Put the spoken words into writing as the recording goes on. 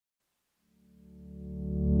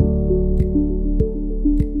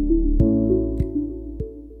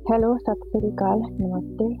Hello, Sat Sri ਅਕਾਲ,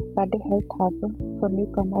 ਨਮਸਤੇ। ਸਾਡੇ health ਹੱਬ ਫੁਰਨੀ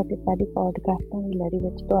ਕਮਰ ਅਤੇ ਸਾਡੀ ਪੋਡਕਾਸਟਾਂ ਦੀ ਲੜੀ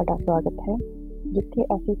ਵਿੱਚ ਤੁਹਾਡਾ ਸਵਾਗਤ ਹੈ, ਜਿੱਥੇ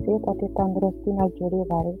ਅਸੀਂ ਸਿਹਤ ਅਤੇ ਤੰਦਰੁਸਤੀ ਨਾਲ ਜੁੜੇ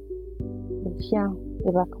ਬਾਰੇ ਵਿਸ਼ਿਆਂ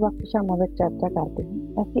ਤੇ ਵੱਖ-ਵੱਖ ਭਾਸ਼ਾਵਾਂ ਵਿੱਚ ਚਰਚਾ ਕਰਦੇ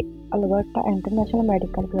ਹਾਂ। ਅਸੀਂ Alberta international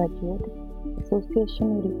medical graduate association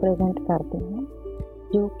ਨੂੰ ਰਿਪਰੈਜ਼ੈਂਟ ਕਰਦੇ ਹਾਂ,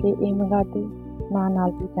 ਜੋ ਕਿ ਏਮਗਾ ਦੇ ਨਾਂ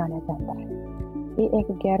ਨਾਲ ਵੀ ਜਾਣਿਆ ਜਾਂਦਾ ਹੈ। ਇਹ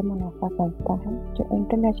ਇੱਕ ਗੈਰ ਮੁਨਾਫਾ ਸੰਸਥਾ ਹੈ ਜੋ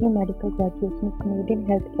ਇੰਟਰਨੈਸ਼ਨਲ ਮੈਡੀਕਲ ਗ੍ਰੈਜੂਏਟਸ ਨੂੰ ਕੈਨੇਡੀਅਨ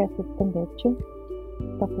ਹੈਲਥ ਕੇਅਰ ਸਿਸਟਮ ਵਿੱਚ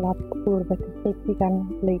ਸਫਲਤਾਪੂਰਵਕ ਸੇਕੀਕਰਨ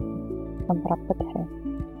ਲਈ ਸਮਰਪਿਤ ਹੈ।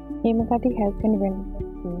 ਏਮਗਾ ਦੀ ਹੈਲਥ ਐਂਡ ਵੈਲਨੈਸ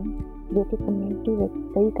ਟੀਮ, ਜੋ ਕਿ ਕਮਿਊਨਿਟੀ ਵਿੱਚ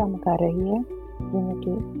ਕਈ ਕੰਮ ਕਰ ਰਹੀ ਹੈ, ਜਿਵੇਂ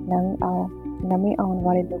ਕਿ ਨਵੇਂ ਆਉਣ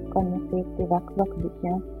ਵਾਲੇ ਲੋਕਾਂ ਨੂੰ ਸਿਹਤ ਦੇ ਵੱਖ-ਵੱਖ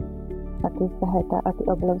ਵਿਸ਼ਿਆਂ ਅਤੇ ਸਹਾਇਤਾ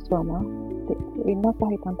ਅਤੇ ਉਪਲਬਧ ਸੇਵਾਵਾਂ ਤੇ ਇਹਨਾਂ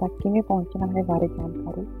ਸਹਾਇਤਾਵਾਂ ਤੱਕ ਕਿਵੇਂ ਪਹੁੰਚਣਾ ਹੈ ਬਾਰੇ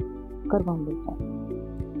ਜਾਣਕਾਰੀ ਕਰਵਾਉਂਦੀ ਹੈ।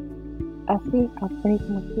 ਅਸੀਂ ਆਪਣੀ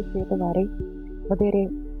ਸਮੁੱਚੀ ਸਿਹਤ ਬਾਰੇ ਵਧੇਰੇ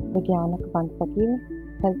ਵਿਗਿਆਨਕ ਬਣ ਸਕੀਏ,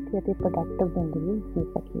 ਹੈਲਥੀ ਅਤੇ ਪ੍ਰੋਡਕਟਿਵ ਜ਼ਿੰਦਗੀ ਜੀ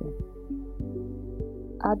ਸਕੀਏ।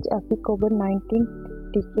 ਅੱਜ ਅਸੀਂ COVID-19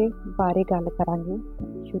 ਟੀਕੇ ਬਾਰੇ ਗੱਲ ਕਰਾਂਗੇ।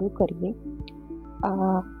 ਸ਼ੁਰੂ ਕਰੀਏ।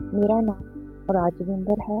 ਮੇਰਾ ਨਾਮ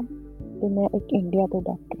ਰਾਜਵਿੰਦਰ ਹੈ ਅਤੇ ਮੈਂ ਇੱਕ ਇੰਡੀਆ ਤੋਂ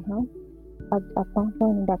ਡਾਕਟਰ ਹਾਂ। ਅੱਜ ਆਪਾਂ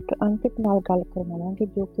ਤੁਹਾਨੂੰ ਡਾਕਟਰ ਅੰਕਿਤ ਨਾਲ ਗੱਲ ਕਰਵਾਵਾਂਗੇ,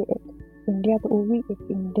 ਜੋ ਕਿ ਇੱਕ ਇੰਡੀਆ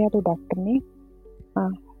ਤੋਂ ਡਾਕਟਰ ਨੇ।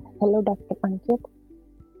 ਹੈਲੋ ਡਾਕਟਰ ਅੰਕਿਤ।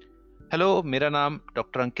 ਹੈਲੋ, ਮੇਰਾ ਨਾਮ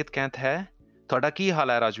ਡਾਕਟਰ ਅੰਕਿਤ ਕੈਂਥ ਹੈ। ਤੁਹਾਡਾ ਕੀ ਹਾਲ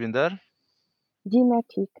ਹੈ ਰਾਜਵਿੰਦਰ? ਜੀ ਮੈਂ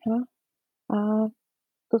ਠੀਕ ਹਾਂ।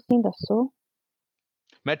 ਤੁਸੀਂ ਦੱਸੋ?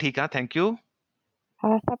 ਮੈਂ ਠੀਕ ਹਾਂ, ਥੈਂਕ ਯੂ।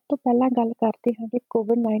 ਸਭ ਤੋਂ ਪਹਿਲਾਂ ਗੱਲ ਕਰਦੇ ਹਾਂ ਕਿ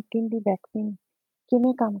COVID-19 ਦੀ ਵੈਕਸੀਨ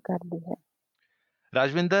ਕਿਵੇਂ ਕੰਮ ਕਰਦੀ ਹੈ।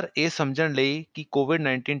 ਰਾਜਵਿੰਦਰ, ਇਹ ਸਮਝਣ ਲਈ ਕਿ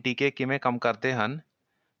COVID-19 ਟੀਕੇ ਕਿਵੇਂ ਕੰਮ ਕਰਦੇ ਹਨ,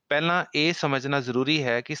 ਪਹਿਲਾਂ ਇਹ ਸਮਝਣਾ ਜ਼ਰੂਰੀ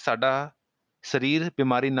ਹੈ ਕਿ ਸਾਡਾ ਸਰੀਰ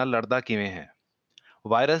ਬਿਮਾਰੀ ਨਾਲ ਲੜਦਾ ਕਿਵੇਂ ਹੈ।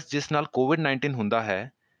 ਵਾਇਰਸ ਜਿਸ ਨਾਲ COVID-19 ਹੁੰਦਾ ਹੈ,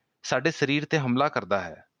 ਸਾਡੇ ਸਰੀਰ 'ਤੇ ਹਮਲਾ ਕਰਦਾ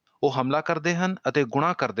ਹੈ। ਉਹ ਹਮਲਾ ਕਰਦੇ ਹਨ ਅਤੇ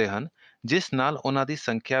ਗੁਣਾ ਕਰਦੇ ਹਨ, ਜਿਸ ਨਾਲ ਉਹਨਾਂ ਦੀ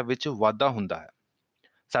ਸੰਖਿਆ ਵਿੱਚ ਵਾਧਾ ਹੁੰਦਾ ਹੈ।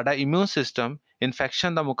 ਸਾਡਾ ਇਮਿਊਨ ਸਿਸਟਮ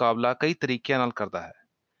ਇਨਫੈਕਸ਼ਨ ਦਾ ਮੁਕਾਬਲਾ ਕਈ ਤਰੀਕਿਆਂ ਨਾਲ ਕਰਦਾ ਹੈ।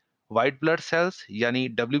 ਵਾਈਟ ਬਲੱਡ ਸੈਲਸ ਯਾਨੀ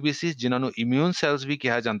WBCs, ਜਿਨ੍ਹਾਂ ਨੂੰ ਇਮਿਊਨ ਸੈਲਸ ਵੀ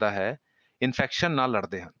ਕਿਹਾ ਜਾਂਦਾ ਹੈ, ਇਨਫੈਕਸ਼ਨ ਨਾਲ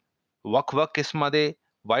ਲੜਦੇ ਹਨ। ਵੱਖ-ਵੱਖ ਕਿਸਮਾਂ ਦੇ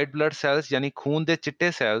ਵਾਈਟ ਬਲੱਡ ਸੈਲਸ ਯਾਨੀ ਖੂਨ ਦੇ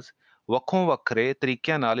ਚਿੱਟੇ ਸੈਲਸ ਵੱਖੋ ਵੱਖਰੇ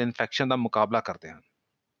ਤਰੀਕਿਆਂ ਨਾਲ ਇਨਫੈਕਸ਼ਨ ਦਾ ਮੁਕਾਬਲਾ ਕਰਦੇ ਹਨ।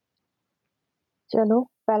 ਚਲੋ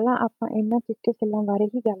ਪਹਿਲਾਂ ਆਪਾਂ ਇਹਨਾਂ ਚਿੱਟੇ ਸੈੱਲਾਂ ਬਾਰੇ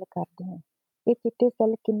ਹੀ ਗੱਲ ਕਰਦੇ ਹਾਂ। ਇਹ ਚਿੱਟੇ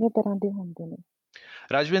ਸੈੱਲ ਕਿੰਨੇ ਤਰ੍ਹਾਂ ਦੇ ਹੁੰਦੇ ਨੇ?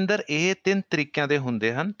 ਰਾਜਵਿੰਦਰ, ਇਹ ਤਿੰਨ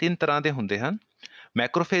ਤਰ੍ਹਾਂ ਦੇ ਹੁੰਦੇ ਹਨ।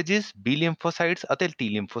 ਮੈਕਰੋਫੇਜਿਸ, ਬੀ ਲਿੰਫੋਸਾਈਟਸ ਅਤੇ ਟੀ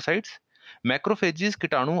ਲਿੰਫੋਸਾਈਟਸ। ਮੈਕਰੋਫੇਜਿਸ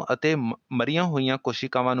ਕੀਟਾਣੂ ਅਤੇ ਮਰੀਆਂ ਹੋਈਆਂ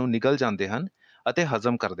ਕੋਸ਼ਿਕਾਵਾਂ ਨੂੰ ਨਿਗਲ ਜਾਂਦੇ ਹਨ ਅਤੇ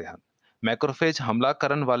ਹਜ਼ਮ ਕਰਦੇ ਹਨ। ਮੈਕਰੋਫੇਜ ਹਮਲਾ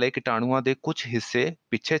ਕਰਨ ਵਾਲੇ ਕੀਟਾਣੂਆਂ ਦੇ ਕੁਝ ਹਿੱਸੇ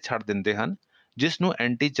ਪਿੱਛੇ ਛੱਡ ਦਿੰਦੇ ਹਨ, ਜਿਸ ਨੂੰ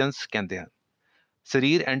ਐਂਟੀਜਨਸ ਕਹਿੰਦੇ ਹਨ।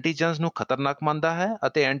 ਸਰੀਰ ਐਂਟੀਜਨਸ ਨੂੰ ਖਤਰਨਾਕ ਮੰਨਦਾ ਹੈ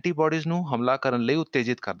ਅਤੇ ਐਂਟੀਬਾਡੀਜ਼ ਨੂੰ ਹਮਲਾ ਕਰਨ ਲਈ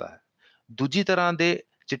ਉਤੇਜਿਤ ਕਰਦਾ ਹੈ। ਦੂਜੀ ਤਰ੍ਹਾਂ ਦੇ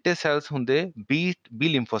ਚਿੱਟੇ ਸੈਲਸ ਹੁੰਦੇ ਬੀ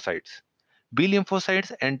ਲਿੰਫੋਸਾਈਟਸ। ਬੀ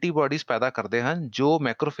ਲਿੰਫੋਸਾਈਟਸ ਐਂਟੀਬਾਡੀਜ਼ ਪੈਦਾ ਕਰਦੇ ਹਨ, ਜੋ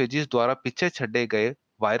ਮੈਕਰੋਫੇਜਿਸ ਦੁਆਰਾ ਪਿੱਛੇ ਛੱਡੇ ਗਏ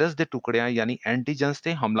ਵਾਇਰਸ ਦੇ ਟੁਕੜਿਆਂ ਯਾਨੀ ਐਂਟੀਜਨਸ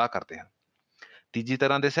ਤੇ ਹਮਲਾ ਕਰਦੇ ਹਨ। ਤੀਜੀ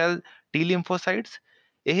ਤਰ੍ਹਾਂ ਦੇ ਸੈੱਲ ਟੀ ਲਿੰਫੋਸਾਈਟਸ।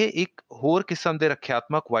 ਇਹ ਇੱਕ ਹੋਰ ਕਿਸਮ ਦੇ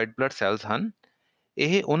ਰੱਖਿਆਤਮਕ ਵਾਈਟ ਬਲੱਡ ਸੈਲਸ ਹਨ।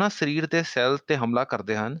 ਇਹ ਉਹਨਾਂ ਸਰੀਰ ਦੇ ਸੈੱਲ ਤੇ ਹਮਲਾ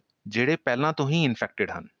ਕਰਦੇ ਹਨ ਜਿਹੜੇ ਪਹਿਲਾਂ ਤੋਂ ਹੀ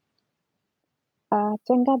ਇਨਫੈਕਟਡ ਹਨ।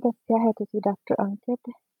 ਚੰਗਾ ਦੱਸਿਆ ਹੈ ਤੁਸੀਂ ਡਾਕਟਰ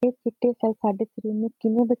ਅੰਕਿਤ। ਇਹ ਚਿੱਟੇ ਸੈੱਲ ਸਾਡੇ ਸਰੀਰ ਨੂੰ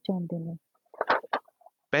ਕਿਵੇਂ ਬਚਾਉਂਦੇ ਨੇ?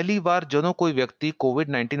 ਪਹਿਲੀ ਵਾਰ ਜਦੋਂ ਕੋਈ ਵਿਅਕਤੀ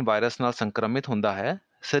COVID-19 ਵਾਇਰਸ ਨਾਲ ਸੰਕਰਮਿਤ ਹੁੰਦਾ ਹੈ,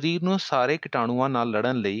 ਸਰੀਰ ਨੂੰ ਸਾਰੇ ਕੀਟਾਣੂਆਂ ਨਾਲ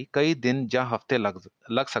ਲੜਨ ਲਈ ਕਈ ਦਿਨ ਜਾਂ ਹਫ਼ਤੇ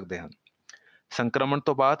ਲੱਗ ਸਕਦੇ ਹਨ। ਸੰਕਰਮਣ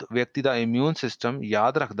ਤੋਂ ਬਾਅਦ ਵਿਅਕਤੀ ਦਾ ਇਮਿਊਨ ਸਿਸਟਮ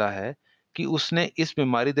ਯਾਦ ਰੱਖਦਾ ਹੈ ਕਿ ਉਸਨੇ ਇਸ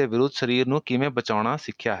ਬਿਮਾਰੀ ਦੇ ਵਿਰੁੱਧ ਸਰੀਰ ਨੂੰ ਕਿਵੇਂ ਬਚਾਉਣਾ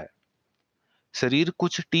ਸਿੱਖਿਆ ਹੈ। ਸਰੀਰ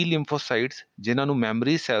ਕੁਝ ਟੀ ਲਿੰਫੋਸਾਈਟਸ, ਜਿਨ੍ਹਾਂ ਨੂੰ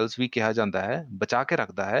ਮੈਮਰੀ ਸੈਲਸ ਵੀ ਕਿਹਾ ਜਾਂਦਾ ਹੈ, ਬਚਾ ਕੇ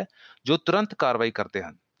ਰੱਖਦਾ ਹੈ, ਜੋ ਤੁਰੰਤ ਕਾਰਵਾਈ ਕਰਦੇ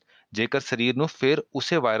ਹਨ ਜੇਕਰ ਸਰੀਰ ਨੂੰ ਫਿਰ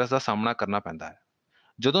ਉਸੇ ਵਾਇਰਸ ਦਾ ਸਾਹਮਣਾ ਕਰਨਾ ਪੈਂਦਾ ਹੈ।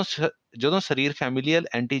 ਜਦੋਂ ਸਰੀਰ ਫੈਮੀਲੀਅਲ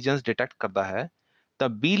ਐਂਟੀਜਨਸ ਡਿਟੈਕਟ ਕਰਦਾ ਹੈ, ਤਾਂ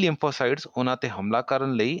ਬੀ ਲਿੰਫੋਸਾਈਟਸ ਉਹਨਾਂ ਤੇ ਹਮਲਾ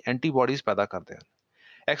ਕਰਨ ਲਈ ਐਂਟੀਬਾਡੀਜ਼ ਪੈਦਾ ਕਰਦੇ ਹਨ।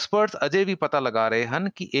 ਐਕਸਪਰਟਸ ਅਜੇ ਵੀ ਪਤਾ ਲਗਾ ਰਹੇ ਹਨ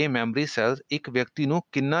ਕਿ ਇਹ ਮੈਮਰੀ ਸੈਲਸ ਇੱਕ ਵਿਅਕਤੀ ਨੂੰ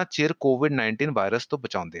ਕਿੰਨਾ ਚਿਰ COVID-19 ਵਾਇਰਸ ਤੋਂ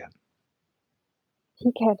ਬਚਾਉਂਦੇ ਹਨ।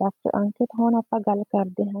 ਠੀਕ ਹੈ ਡਾਕਟਰ ਅੰਕਿਤ, ਹੁਣ ਆਪਾਂ ਗੱਲ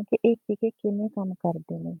ਕਰਦੇ ਹਾਂ ਕਿ ਇਹ ਟੀਕੇ ਕਿਵੇਂ ਕੰਮ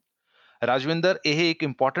ਕਰਦੇ ਨੇ। ਰਾਜਵਿੰਦਰ, ਇਹ ਇੱਕ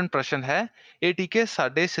ਇੰਪੋਰਟੈਂਟ ਪ੍ਰਸ਼ਨ ਹੈ। ਇਹ ਟੀਕੇ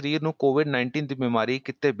ਸਾਡੇ ਸਰੀਰ ਨੂੰ COVID-19 ਦੀ ਬਿਮਾਰੀ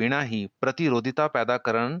ਕੀਤੇ ਬਿਨਾਂ ਹੀ ਪ੍ਰਤੀਰੋਧਿਤਾ ਪੈਦਾ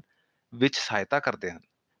ਕਰਨ ਵਿੱਚ ਸਹਾਇਤਾ ਕਰਦੇ ਹਨ।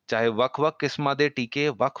 ਚਾਹੇ ਵੱਖ-ਵੱਖ ਕਿਸਮਾਂ ਦੇ ਟੀਕੇ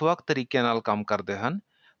ਵੱਖ-ਵੱਖ ਤਰੀਕਿਆਂ ਨਾਲ ਕੰਮ ਕਰਦੇ ਹਨ,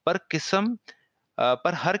 ਪਰ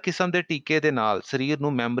ਹਰ ਕਿਸਮ ਦੇ ਟੀਕੇ ਦੇ ਨਾਲ ਸਰੀਰ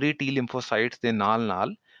ਨੂੰ ਮੈਮਰੀ ਟੀ ਲਿੰਫੋਸਾਈਟਸ ਦੇ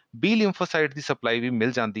ਨਾਲ-ਨਾਲ ਬੀ ਲਿੰਫੋਸਾਈਟ ਦੀ ਸਪਲਾਈ ਵੀ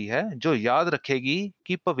ਮਿਲ ਜਾਂਦੀ ਹੈ, ਜੋ ਯਾਦ ਰੱਖੇਗੀ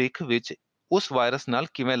ਕਿ ਭਵਿੱਖ ਵਿੱਚ ਉਸ ਵਾਇਰਸ ਨਾਲ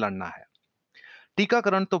ਕਿਵੇਂ ਲੜਨਾ ਹੈ।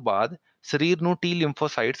 ਟੀਕਾਕਰਨ ਤੋਂ ਬਾਅਦ ਸਰੀਰ ਨੂੰ ਟੀ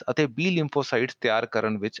ਲਿੰਫੋਸਾਈਟਸ ਅਤੇ ਬੀ ਲਿੰਫੋਸਾਈਟਸ ਤਿਆਰ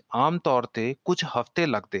ਕਰਨ ਵਿੱਚ ਆਮ ਤੌਰ ਤੇ ਕੁਝ ਹਫ਼ਤੇ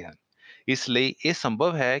ਲੱਗਦੇ ਹਨ। ਇਸ ਲਈ ਇਹ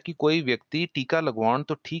ਸੰਭਵ ਹੈ ਕਿ ਕੋਈ ਵਿਅਕਤੀ ਟੀਕਾ ਲਗਵਾਉਣ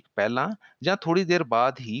ਤੋਂ ਠੀਕ ਪਹਿਲਾਂ ਜਾਂ ਥੋੜ੍ਹੀ ਦੇਰ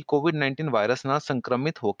ਬਾਅਦ ਹੀ COVID-19 ਵਾਇਰਸ ਨਾਲ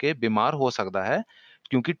ਸੰਕਰਮਿਤ ਹੋ ਕੇ ਬਿਮਾਰ ਹੋ ਸਕਦਾ ਹੈ,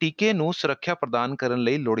 ਕਿਉਂਕਿ ਟੀਕੇ ਨੂੰ ਸੁਰੱਖਿਆ ਪ੍ਰਦਾਨ ਕਰਨ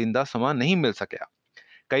ਲਈ ਲੋੜੀਂਦਾ ਸਮਾਂ ਨਹੀਂ ਮਿਲ ਸਕਿਆ।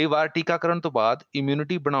 ਕਈ ਵਾਰ ਟੀਕਾਕਰਨ ਤੋਂ ਬਾਅਦ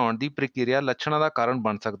ਇਮਿਊਨਿਟੀ ਬਣਾਉਣ ਦੀ ਪ੍ਰਕਿਰਿਆ ਲੱਛਣਾਂ ਦਾ ਕਾਰਨ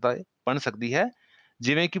ਬਣ ਸਕਦੀ ਹੈ,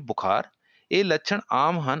 ਜਿਵੇਂ ਕਿ ਬੁਖਾਰ। ਇਹ ਲੱਛਣ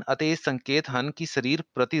ਆਮ ਹਨ ਅਤੇ ਇਹ ਸੰਕੇਤ ਹਨ ਕਿ ਸਰੀਰ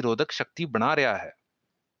ਪ੍ਰਤੀਰੋਧਕ ਸ਼ਕਤੀ ਬਣਾ ਰਿਹਾ ਹੈ।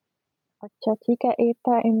 ਅੱਛਾ, ਠੀਕ ਹੈ। ਇਹ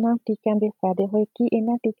ਤਾਂ ਇਹਨਾਂ ਟੀਕਿਆਂ ਦੇ ਫਾਇਦੇ ਹੋਏ। ਕੀ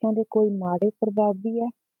ਇਹਨਾਂ ਟੀਕਿਆਂ ਦੇ ਕੋਈ ਮਾੜੇ ਪ੍ਰਭਾਵ ਵੀ ਹੈ?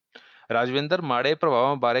 ਰਾਜਵਿੰਦਰ, ਮਾੜੇ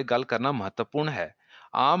ਪ੍ਰਭਾਵਾਂ ਬਾਰੇ ਗੱਲ ਕਰਨਾ ਮਹੱਤਵਪੂਰਨ ਹੈ।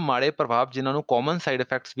 ਆਮ ਮਾੜੇ ਪ੍ਰਭਾਵ, ਜਿਨ੍ਹਾਂ ਨੂੰ ਕਾਮਨ ਸਾਈਡ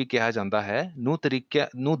ਇਫੈਕਟਸ ਵੀ ਕਿਹਾ ਜਾਂਦਾ ਹੈ,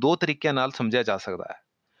 ਨੂੰ ਦੋ ਤਰੀਕਿਆਂ ਨਾਲ ਸਮਝਿਆ ਜਾ ਸਕਦਾ ਹੈ।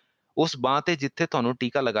 ਉਸ ਬਾਂਹ ਤੇ ਜਿੱਥੇ ਤੁਹਾਨੂੰ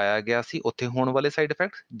ਟੀਕਾ ਲਗਾਇਆ ਗਿਆ ਸੀ ਉੱਥੇ ਹੋਣ ਵਾਲੇ ਸਾਈਡ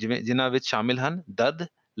ਇਫੈਕਟਸ, ਜਿਨ੍ਹਾਂ ਵਿੱਚ ਸ਼ਾਮਿਲ ਹਨ ਦਰਦ,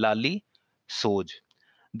 ਲਾਲੀ, ਸੋਜ।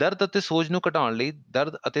 ਦਰਦ ਅਤੇ ਸੋਜ ਨੂੰ ਘਟਾਉਣ ਲਈ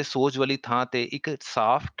ਦਰਦ ਅਤੇ ਸੋਜ ਵਾਲੀ ਥਾਂ ਤੇ ਇੱਕ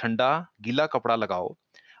ਸਾਫ਼, ਠੰਡਾ, ਗੀਲਾ ਕੱਪੜਾ ਲਗਾਓ।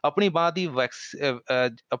 ਆਪਣੀ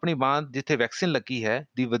ਬਾਂਹ ਜਿੱਥੇ ਵੈਕਸੀਨ ਲੱਗੀ ਹੈ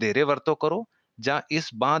ਦੀ ਵਧੇਰੇ ਵਰਤੋਂ ਕਰੋ ਜਾਂ ਇਸ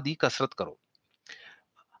ਬਾਂਹ ਦੀ ਕਸਰਤ ਕਰੋ।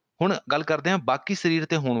 ਹੁਣ ਗੱਲ ਕਰਦੇ ਹਾਂ ਬਾਕੀ ਸਰੀਰ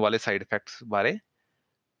ਤੇ ਹੋਣ ਵਾਲੇ ਸਾਈਡ ਇਫੈਕਟਸ ਬਾਰੇ,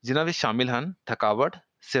 ਜਿਨ੍ਹਾਂ ਵਿੱਚ ਸ਼ਾਮਿਲ ਹਨ ਥਕਾਵਟ,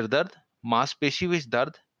 ਸਿਰ ਦਰਦ, ਮਾਸਪੇਸ਼ੀ ਵਿੱਚ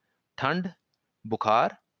ਦਰਦ, ਠੰਡ,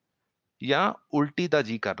 ਬੁਖਾਰ ਜਾਂ ਉਲਟੀ ਦਾ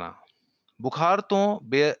ਜੀ ਕਰਨਾ। ਬੁਖਾਰ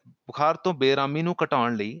ਤੋਂ ਬੇਰਾਮੀ ਨੂੰ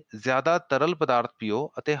ਘਟਾਉਣ ਲਈ ਜ਼ਿਆਦਾ ਤਰਲ ਪਦਾਰਥ ਪੀਓ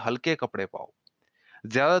ਅਤੇ ਹਲਕੇ ਕੱਪੜੇ ਪਾਓ।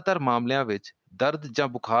 ਜ਼ਿਆਦਾਤਰ ਮਾਮਲਿਆਂ ਵਿੱਚ ਦਰਦ ਜਾਂ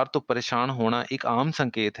ਬੁਖਾਰ ਤੋਂ ਪਰੇਸ਼ਾਨ ਹੋਣਾ ਇੱਕ ਆਮ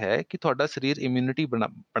ਸੰਕੇਤ ਹੈ ਕਿ ਤੁਹਾਡਾ ਸਰੀਰ ਇਮਿਊਨਿਟੀ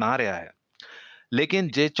ਬਣਾ ਰਿਹਾ ਹੈ। ਲੇਕਿਨ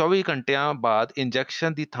ਜੇ 24 ਘੰਟਿਆਂ ਬਾਅਦ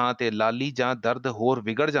ਇੰਜੈਕਸ਼ਨ ਦੀ ਥਾਂ ਤੇ ਲਾਲੀ ਜਾਂ ਦਰਦ ਹੋਰ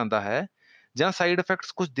ਵਿਗੜ ਜਾਂਦਾ ਹੈ ਜਾਂ ਸਾਈਡ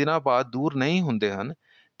ਇਫੈਕਟਸ ਕੁਝ ਦਿਨਾਂ ਬਾਅਦ ਦੂਰ ਨਹੀਂ ਹੁੰਦੇ ਹਨ,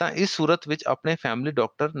 ਤਾਂ ਇਸ ਸੂਰਤ ਵਿੱਚ ਆਪਣੇ ਫੈਮਿਲੀ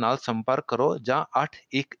ਡਾਕਟਰ ਨਾਲ ਸੰਪਰਕ ਕਰੋ ਜਾਂ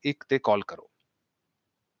 811 ਤੇ ਕਾਲ ਕਰੋ।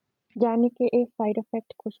 ਯਾਨੀ ਕਿ ਇਹ ਸਾਈਡ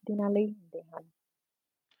ਇਫੈਕਟ ਕੁਝ ਦਿਨਾਂ ਲਈ ਹੁੰਦੇ ਹਨ। ਜੀ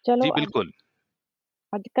ਚਲੋ, ਬਿਲਕੁਲ।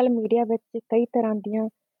 ਅੱਜ ਕੱਲ੍ਹ ਮੀਡੀਆ ਵਿੱਚ ਕਈ ਤਰ੍ਹਾਂ ਦੀਆਂ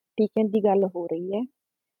ਟੀਕਿਆਂ ਦੀ ਗੱਲ ਹੋ ਰਹੀ ਹੈ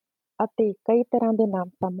ਅਤੇ ਕਈ ਤਰ੍ਹਾਂ ਦੇ ਨਾਮ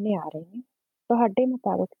ਸਾਹਮਣੇ ਆ ਰਹੇ ਨੇ। ਤੁਹਾਡੇ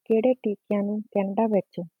ਮੁਤਾਬਕ ਕਿਹੜੇ ਟੀਕਿਆਂ ਨੂੰ ਕੈਨੇਡਾ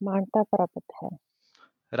ਵਿੱਚ ਮਾਨਤਾ ਪ੍ਰਾਪਤ ਹੈ?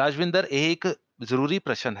 ਰਾਜਵਿੰਦਰ, ਇਹ ਇੱਕ ਜ਼ਰੂਰੀ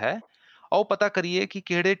ਪ੍ਰਸ਼ਨ ਹੈ। ਆਓ ਪਤਾ ਕਰੀਏ ਕਿ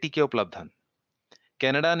ਕਿਹੜੇ ਟੀਕੇ ਉਪਲਬਧ ਹਨ।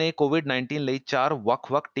 ਕੈਨੇਡਾ ਨੇ COVID-19 ਲਈ 4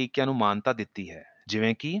 ਵੱਖ-ਵੱਖ ਟੀਕਿਆਂ ਨੂੰ ਮਾਨਤਾ ਦਿੱਤੀ ਹੈ,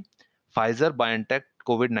 ਜਿਵੇਂ ਕਿ ਫਾਈਜ਼ਰ ਬਾਇਓਨਟੈਕ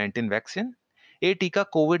COVID-19 ਵੈਕਸੀਨ। ਇਹ ਟੀਕਾ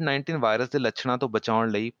COVID-19 ਵਾਇਰਸ ਦੇ ਲੱਛਣਾਂ ਤੋਂ ਬਚਾਉਣ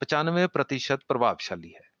ਲਈ 95%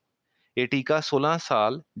 ਪ੍ਰਭਾਵਸ਼ਾਲੀ ਹੈ। ਇਹ ਟੀਕਾ 16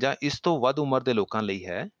 ਸਾਲ ਜਾਂ ਇਸ ਤੋਂ ਵੱਧ ਉਮਰ ਦੇ ਲੋਕਾਂ ਲਈ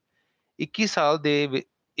ਹੈ।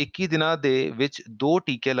 21 ਦਿਨਾਂ ਦੇ ਵਿੱਚ 2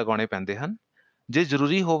 ਟੀਕੇ ਲਗਾਉਣੇ ਪੈਂਦੇ ਹਨ। ਜੇ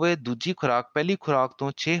ਜ਼ਰੂਰੀ ਹੋਵੇ, ਦੂਜੀ ਖੁਰਾਕ ਪਹਿਲੀ ਖੁਰਾਕ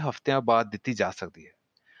ਤੋਂ 6 ਹਫ਼ਤਿਆਂ ਬਾਅਦ ਦਿੱਤੀ ਜਾ ਸਕਦੀ ਹੈ।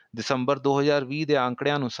 ਦਸੰਬਰ 2020 ਦੇ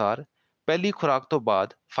ਅੰਕੜਿਆਂ ਅਨੁਸਾਰ ਪਹਿਲੀ ਖੁਰਾਕ ਤੋਂ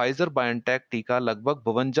ਬਾਅਦ ਫਾਈਜ਼ਰ ਬਾਇਓਨਟੈਕ ਟੀਕਾ ਲਗਭਗ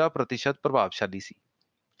 52% ਪ੍ਰਭਾਵਸ਼ਾਲੀ ਸੀ।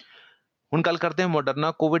 ਹੁਣ ਗੱਲ ਕਰਦੇ ਹਾਂ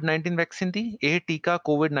ਮੋਡਰਨਾ COVID-19 ਵੈਕਸੀਨ ਦੀ। ਇਹ ਟੀਕਾ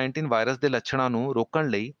COVID-19 ਵਾਇਰਸ ਦੇ ਲੱਛਣਾਂ ਨੂੰ ਰੋਕਣ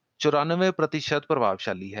ਲਈ 94%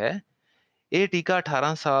 ਪ੍ਰਭਾਵਸ਼ਾਲੀ ਹੈ। ਇਹ ਟੀਕਾ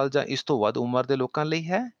 18 ਸਾਲ ਜਾਂ ਇਸ ਤੋਂ ਵੱਧ ਉਮਰ ਦੇ ਲੋਕਾਂ ਲਈ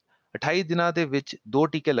ਹੈ। 28 ਦਿਨਾਂ ਦੇ ਵਿੱਚ 2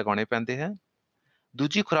 ਟੀਕੇ ਲਗਾਉਣੇ ਪੈਂਦੇ ਹਨ।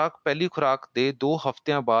 ਦੂਜੀ ਖੁਰਾਕ ਪਹਿਲੀ ਖੁਰਾਕ ਦੇ 2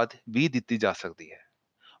 ਹਫ਼ਤਿਆਂ ਬਾਅਦ ਵੀ ਦਿੱਤੀ ਜਾ ਸਕਦੀ ਹੈ।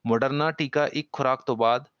 ਮੋਡਰਨਾ ਟੀਕਾ ਇੱਕ ਖੁਰਾਕ ਤੋਂ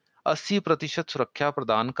ਬਾਅਦ 80% ਸੁਰੱਖਿਆ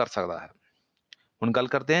ਪ੍ਰਦਾਨ ਕਰ ਸਕਦਾ ਹੈ। ਹੁਣ ਗੱਲ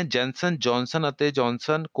ਕਰਦੇ ਹਾਂ ਜੈਨਸਨ ਜੌਨਸਨ ਅਤੇ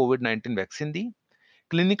ਜੌਨਸਨ COVID-19 ਵੈਕਸੀਨ ਦੀ।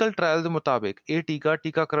 ਕਲੀਨਿਕਲ ਟ੍ਰਾਇਲ ਦੇ ਮੁਤਾਬਿਕ ਇਹ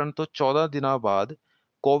ਟੀਕਾਕਰਨ ਤੋਂ 14 ਦਿਨਾਂ ਬਾਅਦ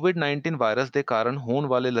COVID-19 ਵਾਇਰਸ ਦੇ ਕਾਰਨ ਹੋਣ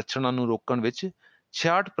ਵਾਲੇ ਲੱਛਣਾਂ ਨੂੰ ਰੋਕਣ ਵਿੱਚ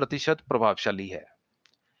 66% ਪ੍ਰਭਾਵਸ਼ਾਲੀ ਹੈ।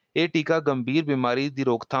 ਇਹ ਟੀਕਾ ਗੰਭੀਰ ਬਿਮਾਰੀ ਦੀ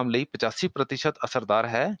ਰੋਕਥਾਮ ਲਈ 85% ਅਸਰਦਾਰ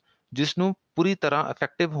ਹੈ, ਜਿਸ ਨੂੰ ਪੂਰੀ ਤਰ੍ਹਾਂ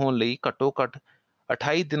ਇਫੈਕਟਿਵ ਹੋਣ ਲਈ ਘੱਟੋ-ਘੱਟ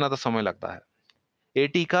 28 ਦਿਨਾਂ ਦਾ ਸਮਾਂ ਲੱਗਦਾ ਹੈ। ਇਹ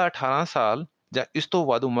ਟੀਕਾ 18 ਸਾਲ ਜਾਂ ਇਸ ਤੋਂ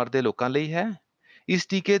ਵੱਧ ਉਮਰ ਦੇ ਲੋਕਾਂ ਲਈ ਹੈ। ਇਸ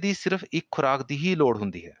ਟੀਕੇ ਦੀ ਸਿਰਫ ਇੱਕ ਖੁਰਾਕ ਦੀ ਹੀ ਲੋੜ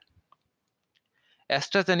ਹੁੰਦੀ ਹੈ।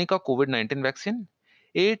 ਐਸਟਰਾਜ਼ੈਨੇਕਾ COVID-19 ਵੈਕਸੀਨ।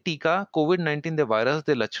 ਇਹ ਟੀਕਾ COVID-19 ਦੇ ਵਾਇਰਸ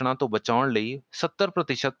ਦੇ ਲੱਛਣਾਂ ਤੋਂ ਬਚਾਉਣ ਲਈ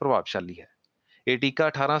 70% ਪ੍ਰਭਾਵਸ਼ਾਲੀ ਹੈ। ਇਹ ਟੀਕਾ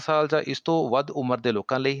 18 ਸਾਲ ਜਾਂ ਇਸ ਤੋਂ ਵੱਧ ਉਮਰ ਦੇ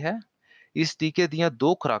ਲੋਕਾਂ ਲਈ ਹੈ। ਇਸ ਟੀਕੇ ਦੀਆਂ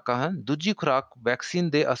 2 ਖੁਰਾਕਾਂ ਹਨ। ਦੂਜੀ ਖੁਰਾਕ ਵੈਕਸੀਨ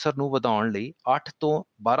ਦੇ ਅਸਰ ਨੂੰ ਵਧਾਉਣ ਲਈ 8 ਤੋਂ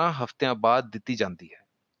 12 ਹਫ਼ਤਿਆਂ ਬਾਅਦ ਦਿੱਤੀ ਜਾਂਦੀ ਹੈ।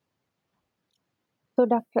 ਸੋ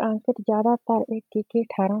ਡਾਕਟਰ ਅੰਕਿਤ, ਜ਼ਿਆਦਾਤਰ ਇਹ ਟੀਕੇ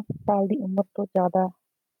 18 ਸਾਲ ਦੀ ਉਮਰ ਤੋਂ ਜ਼ਿਆਦਾ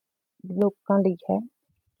ਲੋਕਾਂ ਲਈ ਹੈ।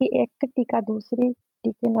 ਕਿ ਇੱਕ ਟੀਕਾ ਦੂਸਰੇ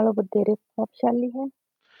ਟੀਕੇ ਨਾਲੋਂ ਵਧੇਰੇ ਪ੍ਰਭਾਵਸ਼ਾਲੀ ਹੈ?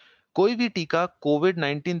 ਕੋਈ ਵੀ ਟੀਕਾ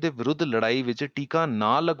COVID-19 ਦੇ ਵਿਰੁੱਧ ਲੜਾਈ ਵਿੱਚ ਟੀਕਾ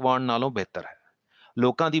ਨਾ ਲਗਵਾਉਣ ਨਾਲੋਂ ਬਿਹਤਰ ਹੈ।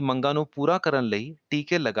 ਲੋਕਾਂ ਦੀ ਮੰਗਾਂ ਨੂੰ ਪੂਰਾ ਕਰਨ ਲਈ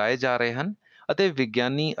ਟੀਕੇ ਲਗਾਏ ਜਾ ਰਹੇ ਹਨ ਅਤੇ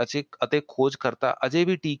ਵਿਗਿਆਨੀ ਅਤੇ ਖੋਜਕਰਤਾ ਅਜੇ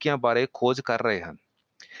ਵੀ ਟੀਕਿਆਂ ਬਾਰੇ ਖੋਜ ਕਰ ਰਹੇ ਹਨ।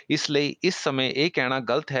 ਇਸ ਲਈ ਇਸ ਸਮੇਂ ਇਹ ਕਹਿਣਾ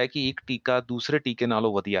ਗਲਤ ਹੈ ਕਿ ਇੱਕ ਟੀਕਾ ਦੂਸਰੇ ਟੀਕੇ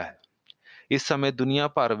ਨਾਲੋਂ ਵਧੀਆ ਹੈ। ਇਸ ਸਮੇਂ ਦੁਨੀਆ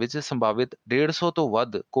ਭਰ ਵਿੱਚ ਸੰਭਾਵਿਤ 150 ਤੋਂ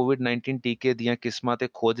ਵੱਧ COVID-19 ਟੀਕੇ ਦੀਆਂ ਕਿਸਮਾਂ ਤੇ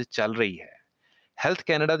ਖੋਜ ਚੱਲ ਰਹੀ ਹੈ। ਹੈਲਥ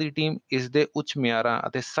ਕੈਨੇਡਾ ਦੀ ਟੀਮ ਇਸ ਦੇ ਉੱਚ ਮਿਆਰਾਂ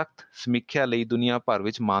ਅਤੇ ਸਖਤ ਸਮੀਖਿਆ ਲਈ ਦੁਨੀਆ ਭਰ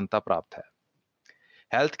ਵਿੱਚ ਮਾਨਤਾ ਪ੍ਰਾਪਤ ਹੈ।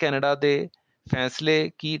 ਹੈਲਥ ਕੈਨੇਡਾ ਦੇ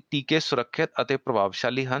ਫੈਸਲੇ ਕਿ ਟੀਕੇ ਸੁਰੱਖਿਅਤ ਅਤੇ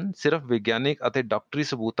ਪ੍ਰਭਾਵਸ਼ਾਲੀ ਹਨ, ਸਿਰਫ ਵਿਗਿਆਨਿਕ ਅਤੇ ਡਾਕਟਰੀ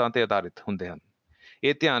ਸਬੂਤਾਂ ਤੇ ਆਧਾਰਿਤ ਹੁੰਦੇ ਹਨ।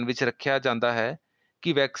 ਇਹ ਧਿਆਨ ਵਿੱਚ ਰੱਖਿਆ ਜਾਂਦਾ ਹੈ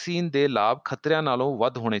ਕਿ ਵੈਕਸੀਨ ਦੇ ਲਾਭ ਖਤਰਿਆਂ ਨਾਲੋਂ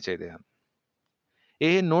ਵੱਧ ਹੋਣੇ ਚਾਹੀਦੇ ਹਨ।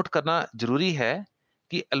 ਇਹ ਨੋਟ ਕਰਨਾ ਜ਼ਰੂਰੀ ਹੈ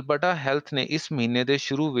ਕਿ ਅਲਬਰਟਾ ਹੈਲਥ ਨੇ ਇਸ ਮਹੀਨੇ ਦੇ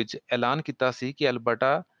ਸ਼ੁਰੂ ਵਿੱਚ ਐਲਾਨ ਕੀਤਾ ਸੀ ਕਿ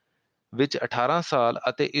ਅਲਬਰਟਾ ਵਿੱਚ 18 ਸਾਲ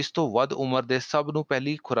ਅਤੇ ਇਸ ਤੋਂ ਵੱਧ ਉਮਰ ਦੇ ਸਭ ਨੂੰ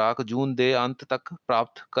ਪਹਿਲੀ ਖੁਰਾਕ ਜੂਨ ਦੇ ਅੰਤ ਤੱਕ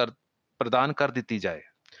ਪ੍ਰਦਾਨ ਕਰ ਦਿੱਤੀ ਜਾਏ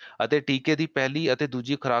ਅਤੇ ਟੀਕੇ ਦੀ ਪਹਿਲੀ ਅਤੇ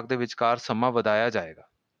ਦੂਜੀ ਖੁਰਾਕ ਦੇ ਵਿਚਕਾਰ ਸਮਾਂ ਵਧਾਇਆ ਜਾਏਗਾ।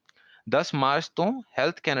 10 ਮਾਰਚ ਤੋਂ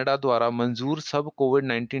ਹੈਲਥ ਕੈਨੇਡਾ ਦੁਆਰਾ ਮਨਜ਼ੂਰ ਸਭ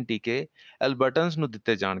COVID-19 ਟੀਕੇ ਐਲਬਰਟਨਸ ਨੂੰ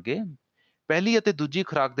ਦਿੱਤੇ ਜਾਣਗੇ। ਪਹਿਲੀ ਅਤੇ ਦੂਜੀ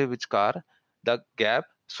ਖੁਰਾਕ ਦੇ ਵਿਚਕਾਰ ਦਾ ਗੈਪ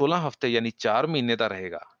 16 ਹਫ਼ਤੇ ਯਾਨੀ 4 ਮਹੀਨੇ ਦਾ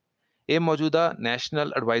ਰਹੇਗਾ। ਇਹ ਮੌਜੂਦਾ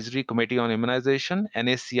national advisory committee on immunisation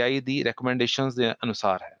NACI the recommendations ਦੇ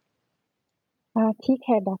ਅਨੁਸਾਰ ਹੈ। ठीक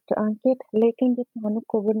है डॉक्टर अंकित, लेकिन जो ਤੁਹਾਨੂੰ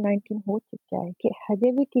COVID-19 ਹੋ ਚੁੱਕਿਆ ਹੈ ਕਿ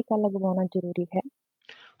ਹਜੇ ਵੀ ਟੀਕਾ ਲਗਵਾਉਣਾ ਜ਼ਰੂਰੀ ਹੈ?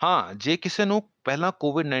 ਹਾਂ, ਜੇ ਕਿਸੇ ਨੂੰ ਪਹਿਲਾਂ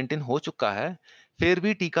COVID-19 ਹੋ ਚੁੱਕਾ ਹੈ, ਫਿਰ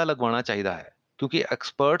ਵੀ ਟੀਕਾ ਲਗਵਾਉਣਾ ਚਾਹੀਦਾ ਹੈ, ਕਿਉਂਕਿ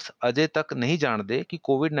ਐਕਸਪਰਟਸ ਅਜੇ ਤੱਕ ਨਹੀਂ ਜਾਣਦੇ ਕਿ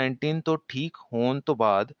COVID-19 ਤੋਂ ਠੀਕ ਹੋਣ ਤੋਂ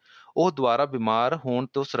ਬਾਅਦ ਉਹ ਦੁਬਾਰਾ ਬਿਮਾਰ ਹੋਣ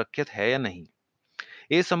ਤੋਂ ਸੁਰੱਖਿਅਤ ਹੈ ਜਾਂ ਨਹੀਂ।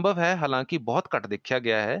 ਇਹ ਸੰਭਵ ਹੈ, ਹਾਲਾਂਕਿ ਬਹੁਤ ਘੱਟ ਦੇਖਿਆ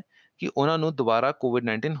ਗਿਆ ਹੈ ਕਿ ਉਹਨਾਂ ਨੂੰ ਦੁਬਾਰਾ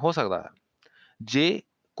COVID-19 ਹੋ ਸਕਦਾ ਹੈ। ਜੇ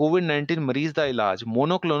COVID-19 ਮਰੀਜ਼ ਦਾ ਇਲਾਜ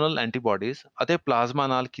ਮੋਨੋਕਲੋਨਲ ਐਂਟੀਬਾਡੀਜ਼ ਅਤੇ ਪਲਾਜ਼ਮਾ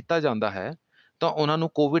ਨਾਲ ਕੀਤਾ ਜਾਂਦਾ ਹੈ, ਤਾਂ ਉਹਨਾਂ ਨੂੰ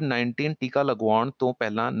COVID-19 ਟੀਕਾ ਲਗਵਾਉਣ ਤੋਂ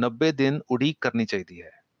ਪਹਿਲਾਂ 90 ਦਿਨ ਉਡੀਕ ਕਰਨੀ ਚਾਹੀਦੀ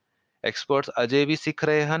ਹੈ। ਐਕਸਪਰਟਸ ਅਜੇ ਵੀ ਸਿੱਖ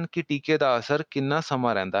ਰਹੇ ਹਨ ਕਿ ਟੀਕੇ ਦਾ ਅਸਰ ਕਿੰਨਾ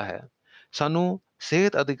ਸਮਾਂ ਰਹਿੰਦਾ ਹੈ। ਸਾਨੂੰ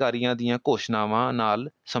ਸਿਹਤ ਅਧਿਕਾਰੀਆਂ ਦੀਆਂ ਘੋਸ਼ਣਾਵਾਂ ਨਾਲ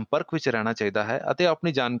ਸੰਪਰਕ ਵਿੱਚ ਰਹਿਣਾ ਚਾਹੀਦਾ ਹੈ ਅਤੇ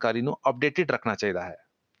ਆਪਣੀ ਜਾਣਕਾਰੀ ਨੂੰ ਅਪਡੇਟਡ ਰੱਖਣਾ ਚਾਹੀਦਾ ਹੈ।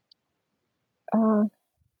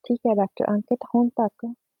 ਠੀਕ ਹੈ ਡਾਕਟਰ ਅੰਕਿਤ, ਹੁਣ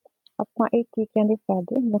ਤੱਕ ਆਪਾਂ ਇਹ ਟੀਕਿਆਂ ਦੇ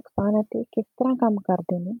ਫਾਇਦੇ, ਨੁਕਸਾਨ ਅਤੇ ਕਿਸ ਤਰ੍ਹਾਂ ਕੰਮ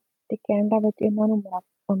ਕਰਦੇ ਨੇ ਤੇ ਕੈਨੇਡਾ ਵਿੱਚ ਇਹਨਾਂ ਨੂੰ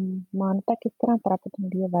ਮਾਨਤਾ ਕਿਸ ਤਰ੍ਹਾਂ ਪ੍ਰਾਪਤ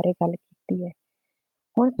ਹੁੰਦੀ ਹੈ ਬਾਰੇ ਗੱਲ ਕੀਤੀ ਹੈ।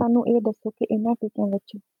 ਹੁਣ ਸਾਨੂੰ ਇਹ ਦੱਸੋ ਕਿ ਇਹਨਾਂ ਟੀਕਿਆਂ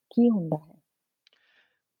ਵਿੱਚ ਕੀ ਹੁੰਦਾ ਹੈ।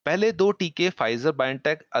 ਪਹਿਲੇ ਦੋ ਟੀਕੇ ਫਾਈਜ਼ਰ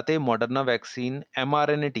ਬਾਇਓਟੈਕ ਅਤੇ ਮੋਡਰਨਾ ਵੈਕਸੀਨ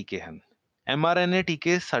mRNA ਟੀਕੇ ਹਨ। mRNA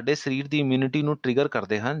ਟੀਕੇ ਸਾਡੇ ਸਰੀਰ ਦੀ ਇਮਿਊਨਿਟੀ ਨੂੰ ਟ੍ਰਿਗਰ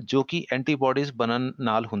ਕਰਦੇ ਹਨ, ਜੋ ਕਿ ਐਂਟੀਬਾਡੀਜ਼ ਬਣਨ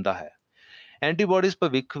ਨਾਲ ਹੁੰਦਾ ਹੈ। ਐਂਟੀਬਾਡੀਜ਼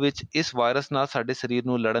ਭਵਿੱਖ ਵਿੱਚ ਇਸ ਵਾਇਰਸ ਨਾਲ ਸਾਡੇ ਸਰੀਰ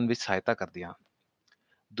ਨੂੰ ਲੜਨ ਵਿੱਚ ਸਹਾਇਤਾ ਕਰਦੀਆਂ ਹਨ।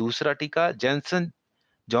 ਦੂਸਰਾ ਟੀਕਾ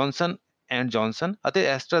ਜੌਨਸਨ ਐਂਡ ਜੌਨਸਨ ਅਤੇ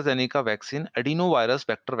AstraZeneca vaccine adenovirus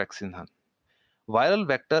vector vaccine ਹਨ। ਵਾਇਰਲ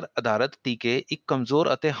ਵੈਕਟਰ ਆਧਾਰਿਤ ਟੀਕੇ ਇੱਕ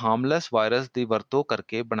ਕਮਜ਼ੋਰ ਅਤੇ ਹਾਰਮਲੈਸ ਵਾਇਰਸ ਦੀ ਵਰਤੋਂ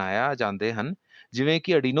ਕਰਕੇ ਬਣਾਇਆ ਜਾਂਦੇ ਹਨ, ਜਿਵੇਂ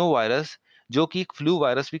ਕਿ ਐਡੀਨੋਵਾਇਰਸ, ਜੋ ਕਿ ਇੱਕ ਫਲੂ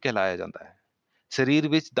ਵਾਇਰਸ ਵੀ ਕਹਿਲਾਇਆ ਜਾਂਦਾ ਹੈ। ਸਰੀਰ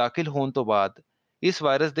ਵਿੱਚ ਦਾਖਲ ਹੋਣ ਤੋਂ ਬਾਅਦ ਇਸ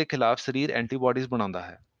ਵਾਇਰਸ ਦੇ ਖਿਲਾਫ ਸਰੀਰ ਐਂਟੀਬਾਡੀਜ਼ ਬਣਾਉਂਦਾ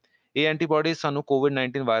ਹੈ। ਇਹ ਐਂਟੀਬਾਡੀਜ਼ ਸਾਨੂੰ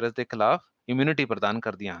COVID-19 ਵਾਇਰਸ ਦੇ ਖਿਲਾਫ ਇਮਿਊਨਿਟੀ ਪ੍ਰਦਾਨ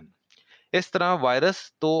ਕਰਦੀਆਂ ਹਨ। ਇਸ ਤਰ੍ਹਾਂ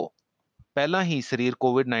ਵਾਇਰਸ ਤੋਂ ਪਹਿਲਾਂ ਹੀ ਸਰੀਰ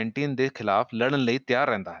COVID-19 ਦੇ ਖਿਲਾਫ ਲੜਨ ਲਈ ਤਿਆਰ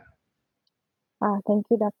ਰਹਿੰਦਾ ਹੈ। ਥੈਂਕ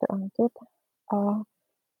ਯੂ ਡਾਕਟਰ ਅੰਕਿਤ।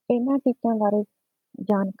 ਇਹਨਾਂ ਟੀਕਿਆਂ ਬਾਰੇ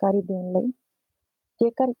ਜਾਣਕਾਰੀ ਦੇਣ ਲਈ,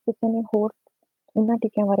 ਜੇਕਰ ਕਿਸੇ ਨੇ ਹੋਰ ਇਹਨਾਂ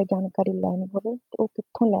ਟੀਕਿਆਂ ਬਾਰੇ ਜਾਣਕਾਰੀ ਲੈਣੀ ਹੋਵੇ ਤਾਂ ਉਹ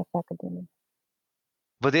ਕਿੱਥੋਂ ਲੈ ਸਕਦੇ ਨੇ?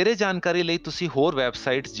 ਵਧੇਰੇ ਜਾਣਕਾਰੀ ਲਈ ਤੁਸੀਂ ਹੋਰ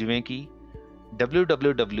ਵੈਬਸਾਈਟਸ ਜਿਵੇਂ ਕਿ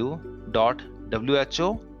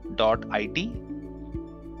www.who.it,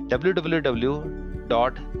 www.cdc.gov,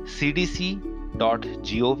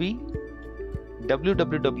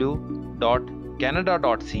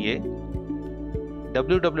 www.canada.ca,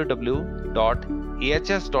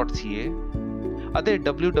 www.ahs.ca ਅਤੇ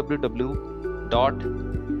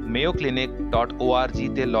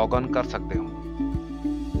www.mayoclinic.org ਤੇ ਲੌਗ ਆਨ ਕਰ ਸਕਦੇ ਹੋ।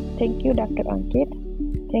 Thank you doctor Ankit,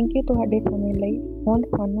 thank you ਤੁਹਾਡੇ ਸਮੇਂ ਲਈ। ਹੁਣ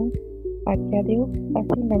ਸਾਨੂੰ ਆਗਿਆ ਦਿਓ,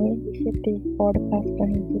 ਅਸੀਂ ਨਵੇਂ ਵਿਸ਼ੇ ਤੇ ਪੋਡਕਾਸਟ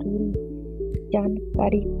ਰਾਹੀਂ ਜ਼ਰੂਰੀ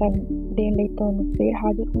ਜਾਣਕਾਰੀ ਦੇਣ ਲਈ ਤੁਹਾਨੂੰ ਫਿਰ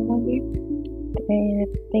ਹਾਜ਼ਰ ਹੋਵਾਂਗੇ।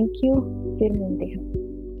 ਥੈਂਕ ਯੂ, ਫਿਰ ਮਿਲਦੇ ਹਾਂ।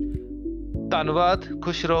 ਧੰਨਵਾਦ,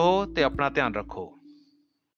 ਖੁਸ਼ ਰਹੋ ਤੇ ਆਪਣਾ ਧਿਆਨ ਰੱਖੋ।